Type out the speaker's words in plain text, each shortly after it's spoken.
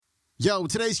Yo,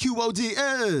 today's QOD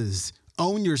is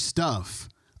own your stuff,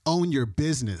 own your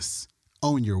business,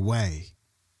 own your way.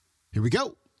 Here we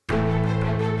go.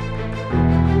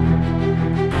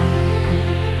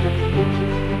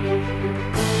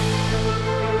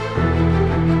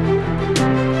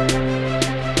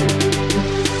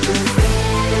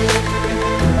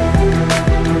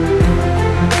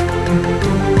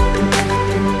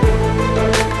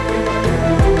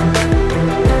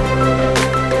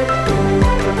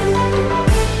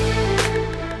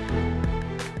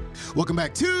 Welcome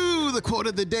back to the Quote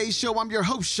of the Day Show. I'm your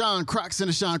host, Sean Croxton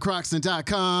of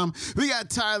SeanCroxton.com. We got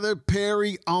Tyler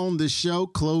Perry on the show,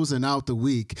 closing out the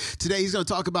week. Today, he's going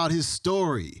to talk about his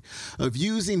story of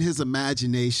using his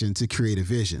imagination to create a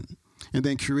vision and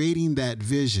then creating that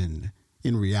vision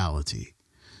in reality.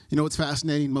 You know what's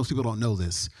fascinating? Most people don't know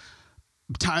this.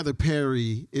 Tyler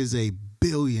Perry is a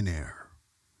billionaire.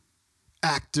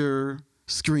 Actor,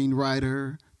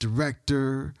 screenwriter,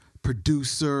 director,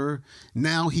 producer.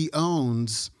 Now he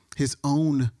owns his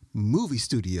own movie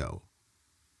studio.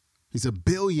 He's a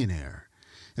billionaire.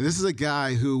 And this is a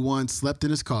guy who once slept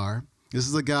in his car. This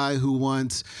is a guy who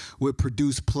once would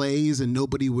produce plays and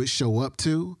nobody would show up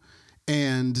to.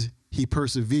 And he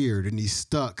persevered and he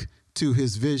stuck to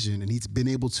his vision, and he's been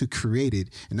able to create it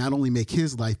and not only make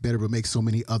his life better, but make so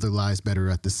many other lives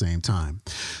better at the same time.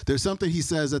 There's something he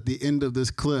says at the end of this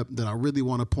clip that I really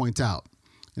want to point out.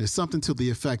 And it's something to the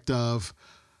effect of,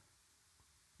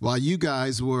 while you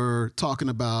guys were talking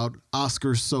about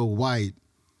Oscar So White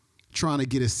trying to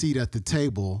get a seat at the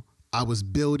table, I was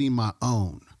building my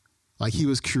own. Like, he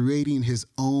was creating his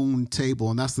own table.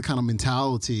 And that's the kind of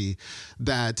mentality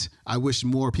that I wish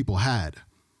more people had.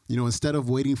 You know, instead of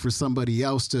waiting for somebody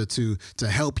else to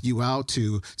help you out,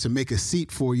 to make a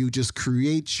seat for you, just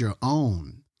create your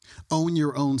own. Own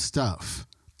your own stuff.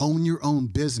 Own your own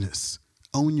business.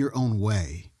 Own your own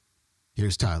way.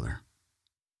 Here's Tyler.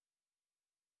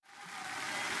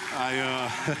 I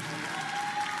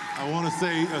want to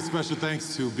say a special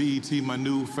thanks to BET, my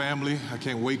new family. I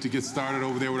can't wait to get started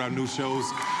over there with our new shows.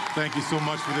 Thank you so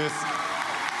much for this.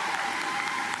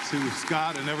 To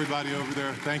Scott and everybody over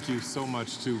there, thank you so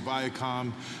much. To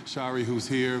Viacom, Shari, who's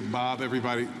here, Bob,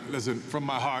 everybody. Listen, from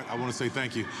my heart, I want to say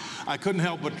thank you. I couldn't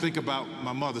help but think about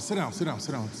my mother. Sit down, sit down,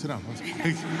 sit down, sit down.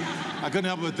 I couldn't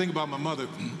help but think about my mother.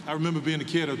 I remember being a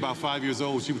kid, I was about 5 years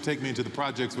old. She would take me into the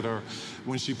projects with her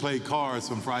when she played cards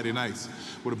on Friday nights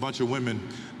with a bunch of women.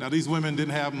 Now, these women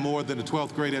didn't have more than a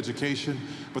 12th grade education,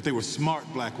 but they were smart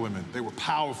black women. They were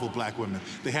powerful black women.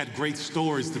 They had great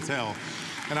stories to tell.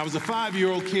 And I was a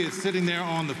 5-year-old kid sitting there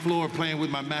on the floor playing with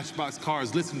my Matchbox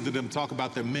cars, listening to them talk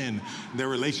about their men, their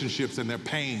relationships, and their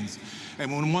pains.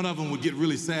 And when one of them would get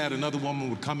really sad, another woman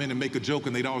would come in and make a joke,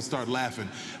 and they'd all start laughing.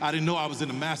 I didn't know I was in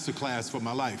a master class for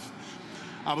my life.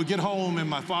 I would get home, and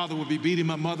my father would be beating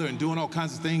my mother and doing all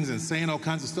kinds of things and saying all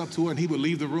kinds of stuff to her, and he would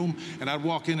leave the room, and I'd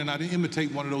walk in, and I'd imitate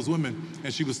one of those women,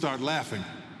 and she would start laughing.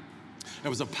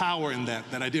 There was a power in that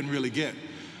I didn't really get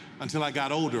until I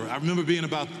got older. I remember being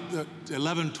about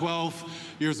 11, 12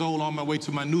 years old on my way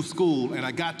to my new school, and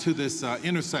I got to this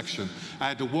intersection. I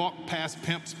had to walk past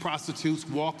pimps, prostitutes,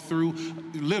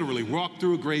 literally walk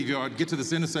through a graveyard, get to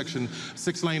this intersection,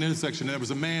 6-lane intersection, and there was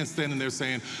a man standing there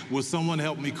saying, "Will someone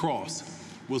help me cross?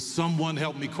 Will someone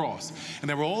help me cross?" And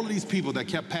there were all of these people that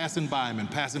kept passing by him and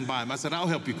passing by him. I said, "I'll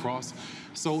help you cross."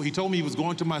 So he told me he was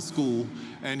going to my school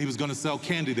and he was going to sell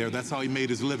candy there. That's how he made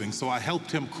his living. So I helped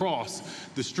him cross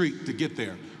the street to get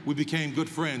there. We became good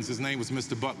friends. His name was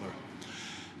Mr. Butler.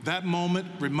 That moment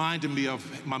reminded me of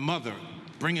my mother,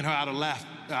 bringing her out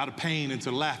of pain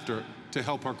into laughter to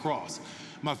help her cross.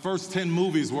 My first 10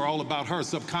 movies were all about her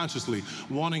subconsciously,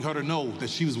 wanting her to know that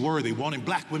she was worthy, wanting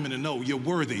black women to know you're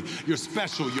worthy, you're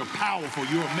special, you're powerful,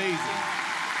 you're amazing.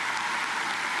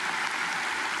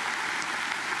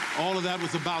 All of that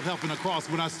was about helping her cross.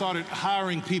 When I started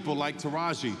hiring people like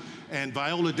Taraji and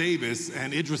Viola Davis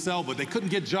and Idris Elba, they couldn't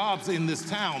get jobs in this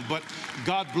town, but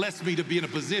God blessed me to be in a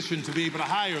position to be able to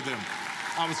hire them.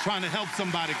 I was trying to help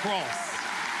somebody cross.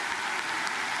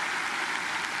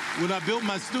 When I built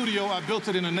my studio, I built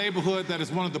it in a neighborhood that is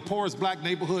one of the poorest black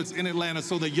neighborhoods in Atlanta,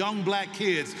 so the young black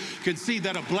kids can see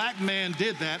that a black man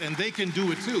did that and they can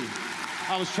do it too.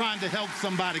 I was trying to help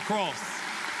somebody cross.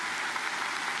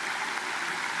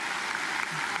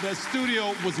 The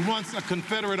studio was once a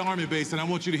Confederate Army base, and I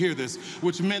want you to hear this,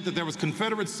 which meant that there was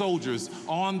Confederate soldiers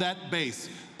on that base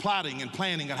plotting and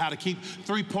planning on how to keep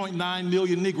 3.9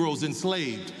 million Negroes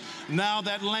enslaved. Now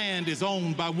that land is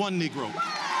owned by one Negro.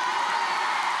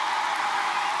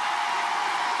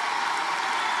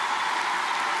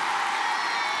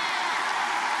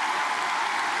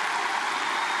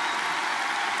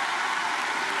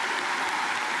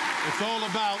 It's all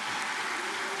about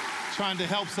trying to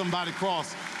help somebody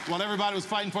cross. While everybody was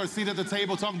fighting for a seat at the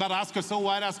table, talking about Oscar so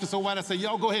white, I said,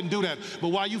 y'all go ahead and do that. But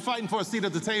while you fighting for a seat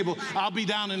at the table, I'll be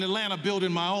down in Atlanta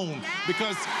building my own.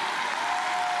 Because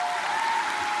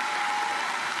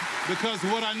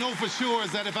what I know for sure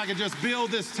is that if I could just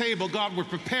build this table, God would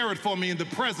prepare it for me in the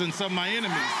presence of my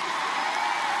enemies.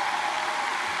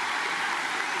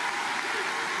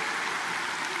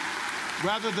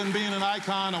 Rather than being an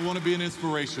icon, I want to be an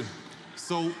inspiration.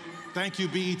 So thank you,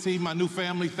 BET, my new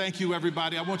family. Thank you,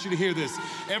 everybody. I want you to hear this.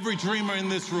 Every dreamer in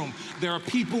this room, there are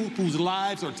people whose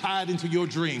lives are tied into your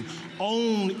dream.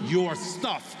 Own your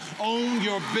stuff. Own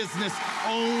your business.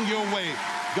 Own your way.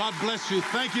 God bless you.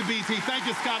 Thank you, BET. Thank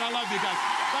you, Scott. I love you guys.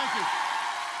 Thank you.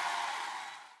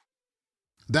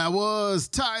 That was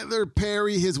Tyler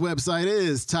Perry. His website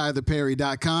is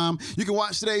tylerperry.com. You can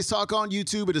watch today's talk on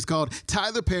YouTube. It is called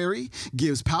Tyler Perry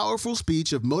Gives Powerful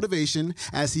Speech of Motivation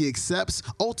as He Accepts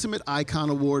Ultimate Icon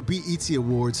Award, BET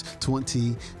Awards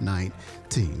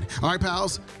 2019. All right,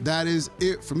 pals, that is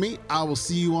it for me. I will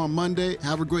see you on Monday.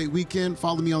 Have a great weekend.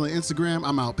 Follow me on the Instagram.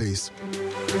 I'm out. Peace.